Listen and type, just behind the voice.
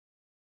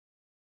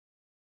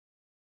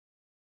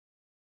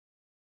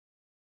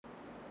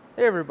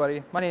Hey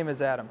everybody, my name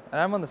is Adam,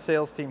 and I'm on the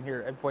sales team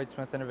here at Voigt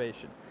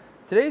Innovation.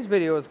 Today's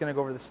video is going to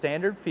go over the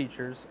standard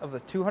features of the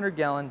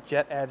 200-gallon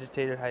jet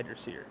agitated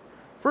hydroseeder.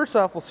 First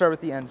off, we'll start with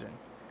the engine.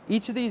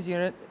 Each of these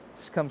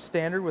units comes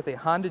standard with a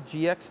Honda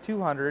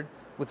GX200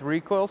 with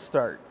recoil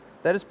start.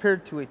 That is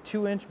paired to a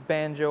 2-inch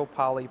banjo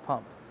poly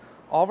pump.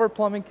 All of our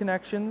plumbing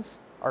connections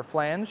are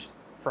flanged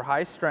for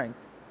high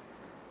strength.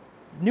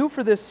 New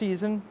for this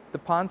season, the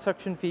pond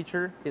suction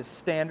feature is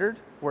standard,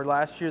 where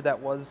last year that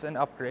was an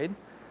upgrade.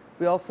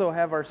 We also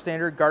have our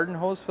standard garden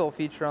hose fill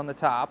feature on the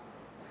top.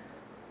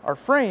 Our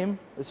frame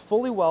is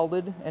fully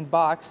welded and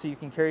boxed so you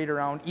can carry it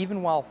around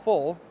even while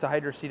full to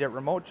hydroseed at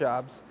remote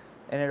jobs.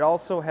 And it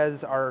also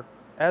has our,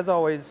 as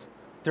always,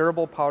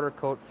 durable powder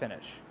coat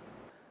finish.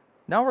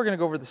 Now we're going to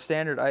go over the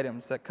standard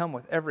items that come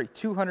with every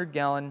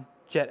 200-gallon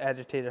jet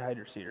agitated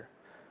hydroseeder.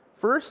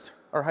 First,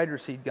 our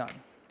hydroseed gun.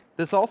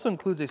 This also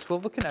includes a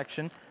swivel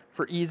connection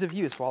for ease of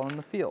use while in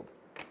the field.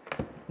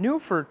 New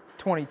for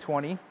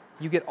 2020,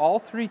 you get all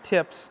 3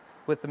 tips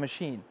with the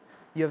machine.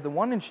 You have the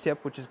 1-inch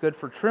tip, which is good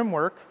for trim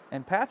work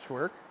and patch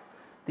work,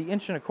 the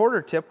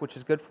 1.25-inch tip, which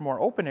is good for more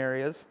open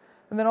areas,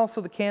 and then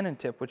also the cannon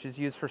tip, which is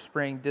used for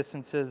spraying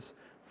distances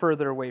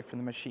further away from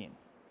the machine.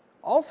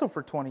 Also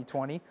for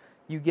 2020,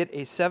 you get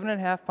a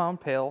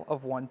 7.5-pound pail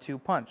of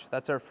 1-2 punch.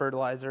 That's our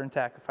fertilizer and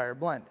tackifier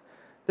blend.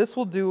 This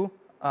will do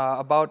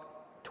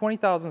about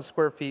 20,000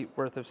 square feet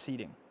worth of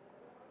seeding.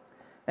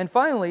 And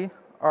finally,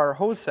 our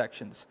hose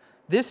sections.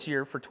 This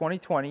year, for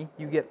 2020,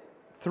 you get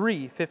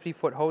 3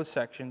 50-foot hose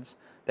sections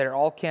that are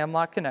all cam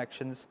lock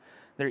connections.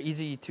 They're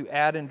easy to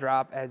add and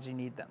drop as you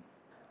need them.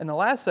 And the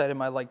last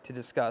item I'd like to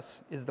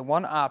discuss is the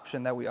one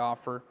option that we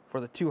offer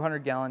for the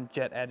 200-gallon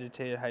jet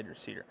agitated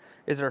hydroseeder,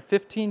 is our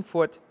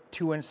 15-foot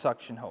 2-inch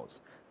suction hose.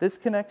 This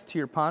connects to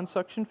your pond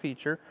suction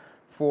feature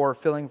for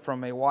filling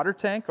from a water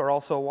tank or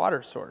also a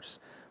water source.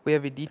 We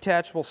have a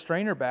detachable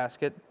strainer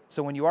basket,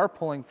 so when you are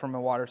pulling from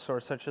a water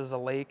source such as a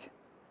lake,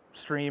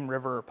 stream,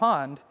 river, or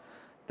pond,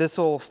 this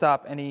will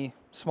stop any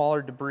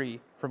smaller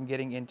debris from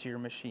getting into your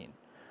machine.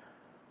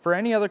 For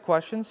any other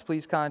questions,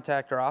 please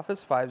contact our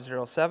office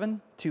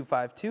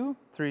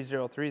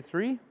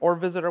 507-252-3033 or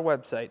visit our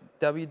website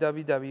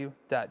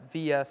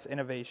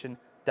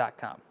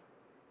www.vsinnovation.com.